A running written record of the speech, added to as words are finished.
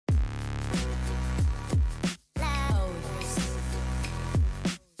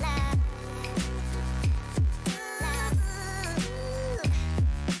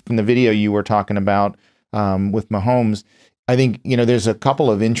from the video you were talking about with Mahomes, I think, you know, there's a couple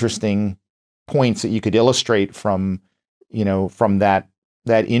of interesting points that you could illustrate from, you know, from that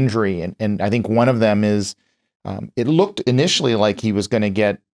injury. And I think one of them is it looked initially like he was going to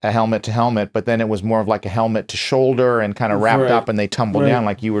get a helmet to helmet, but then it was more of like a helmet to shoulder and kind of wrapped up and they tumbled down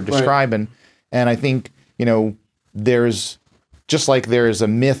like you were describing. And I think, you know, there's just like there's a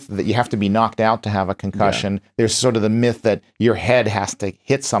myth that you have to be knocked out to have a concussion. There's sort of the myth that your head has to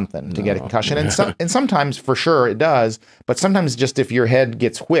hit something to get a concussion. And sometimes for sure it does, but sometimes just if your head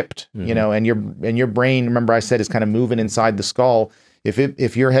gets whipped, you know, and your brain, remember I said, is kind of moving inside the skull.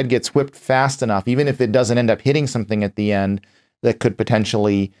 If your head gets whipped fast enough, even if it doesn't end up hitting something at the end, that could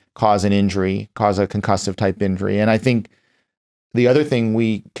potentially cause an injury, cause a concussive type injury. And I think the other thing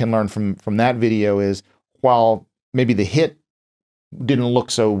we can learn from that video is, while maybe the hit didn't look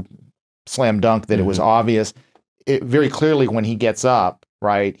so slam dunk that it was obvious, it very clearly when he gets up,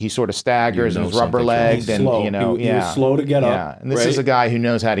 right, he sort of staggers and is rubber legged, and slow. You know, he was slow to get up. And this is a guy who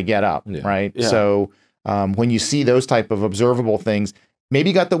knows how to get up, right? So when you see those type of observable things,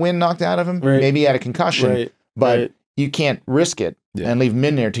 maybe he got the wind knocked out of him, maybe he had a concussion, but you can't risk it and leave him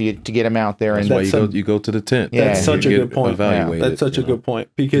in there to get him out there. That's why you go to the tent. That's such a good point. That's such a good point,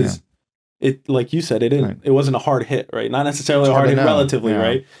 because it, like you said, it wasn't a hard hit, right? Not necessarily a hard hit relatively,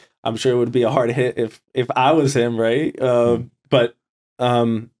 right? I'm sure it would be a hard hit if I was him, right? But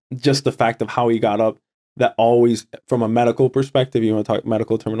just the fact of how he got up, that always, from a medical perspective, you want to talk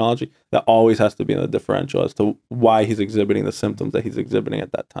medical terminology, that always has to be in the differential as to why he's exhibiting the symptoms that he's exhibiting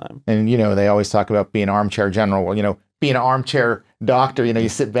at that time. And, you know, they always talk about being an armchair general. Well, you know, being an armchair doctor, you know, you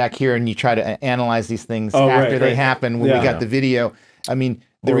sit back here and you try to analyze these things after they happen. When we got the video, I mean,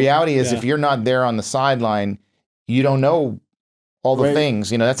 the reality is if you're not there on the sideline, you don't know all the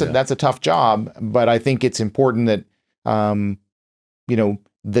things. You know, that's a tough job, but I think it's important that, you know,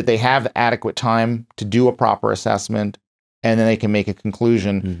 that they have adequate time to do a proper assessment, and then they can make a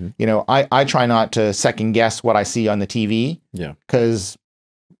conclusion. You know, I try not to second guess what I see on the TV, because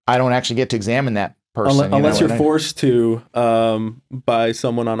I don't actually get to examine that person. Unless you're forced to by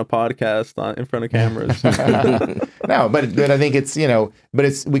someone on a podcast in front of cameras. No, but I think it's, you know,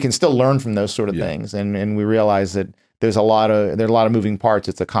 but we can still learn from those sort of things, and we realize that there's a lot of moving parts.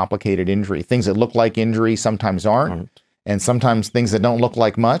 It's a complicated injury. Things that look like injury sometimes aren't. And sometimes things that don't look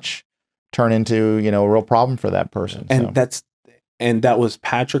like much turn into, you know, a real problem for that person. And that was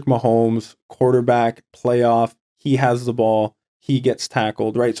Patrick Mahomes, quarterback, playoff. He has the ball. He gets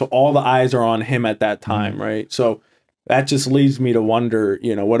tackled, right? So all the eyes are on him at that time, right? So that just leaves me to wonder,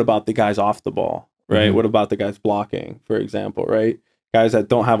 you know, what about the guys off the ball, right? What about the guys blocking, for example, right? Guys that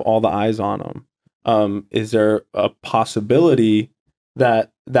don't have all the eyes on them. Is there a possibility that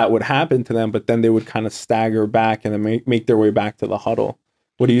would happen to them, but then they would kind of stagger back and then make their way back to the huddle?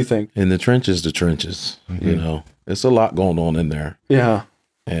 What do you think? In the trenches, you know, it's a lot going on in there. Yeah.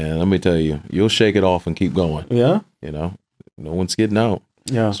 And let me tell you, you'll shake it off and keep going. Yeah. You know, no one's getting out.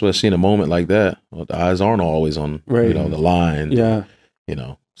 Yeah. Especially in a moment like that. Well, the eyes aren't always on, you know, the line. Yeah. You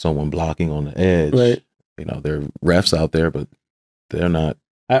know, someone blocking on the edge. Right. You know, there are refs out there, but they're not.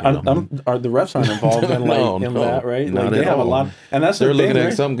 The refs aren't involved in that, right? Like they have a lot, and that's they're looking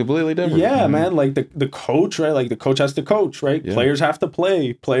at something completely different. Yeah, man. Like the coach, right? Like the coach has to coach, right? Yeah. Players have to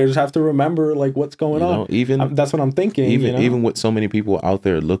play. Players have to remember like what's going on. Even that's what I'm thinking. Even with so many people out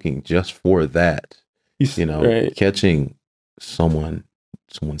there looking just for that, you know, catching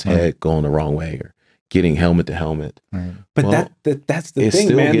someone's head going the wrong way or getting helmet to helmet. But that's the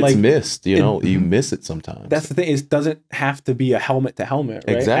thing, man. It still gets like missed, you know. You miss it sometimes. That's the thing. It doesn't have to be a helmet to helmet,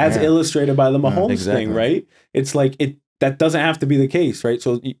 right? As illustrated by the Mahomes thing, right? It's like that doesn't have to be the case, right?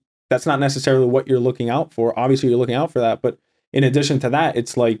 So that's not necessarily what you're looking out for. Obviously, you're looking out for that, but in addition to that,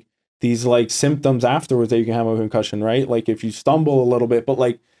 it's like these like symptoms afterwards that you can have a concussion, right? Like if you stumble a little bit, but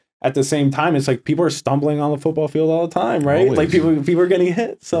like at the same time, it's like people are stumbling on the football field all the time, right? Always. Like people are getting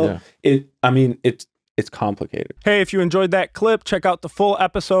hit. So it's complicated. Hey, if you enjoyed that clip, check out the full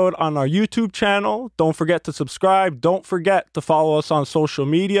episode on our YouTube channel. Don't forget to subscribe. Don't forget to follow us on social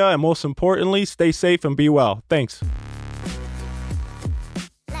media. And most importantly, stay safe and be well. Thanks.